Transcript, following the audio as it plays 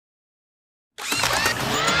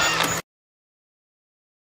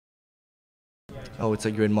Oh, it's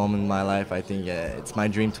a great moment in my life. I think it's my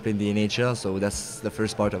dream to play in the NHL, so that's the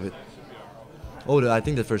first part of it. Oh, I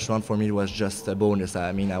think the first round for me was just a bonus.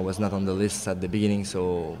 I mean, I was not on the list at the beginning,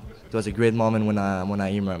 so it was a great moment when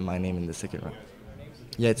I hear my name in the second round.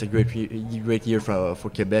 Yeah, it's a great year for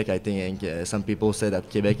Quebec. I think some people say that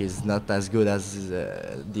Quebec is not as good as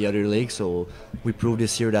the other leagues, so we proved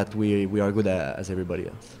this year that we are good as everybody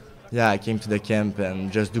else. Yeah, I came to the camp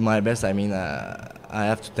and just do my best. I mean, I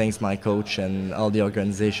have to thank my coach and all the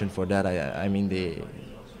organization for that. I mean, they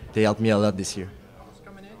helped me a lot this year.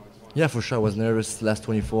 Yeah, for sure. I was nervous. Last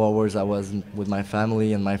 24 hours, I was with my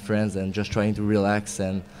family and my friends and just trying to relax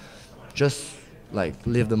and just like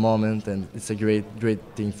live the moment. And it's a great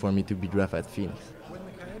thing for me to be drafted at Phoenix. When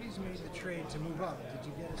the Coyotes made the trade to move up, did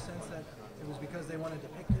you get a sense that it was because they wanted to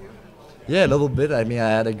pick you? Yeah, a little bit. I mean, I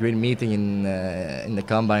had a great meeting in the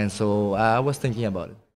combine, so I was thinking about it.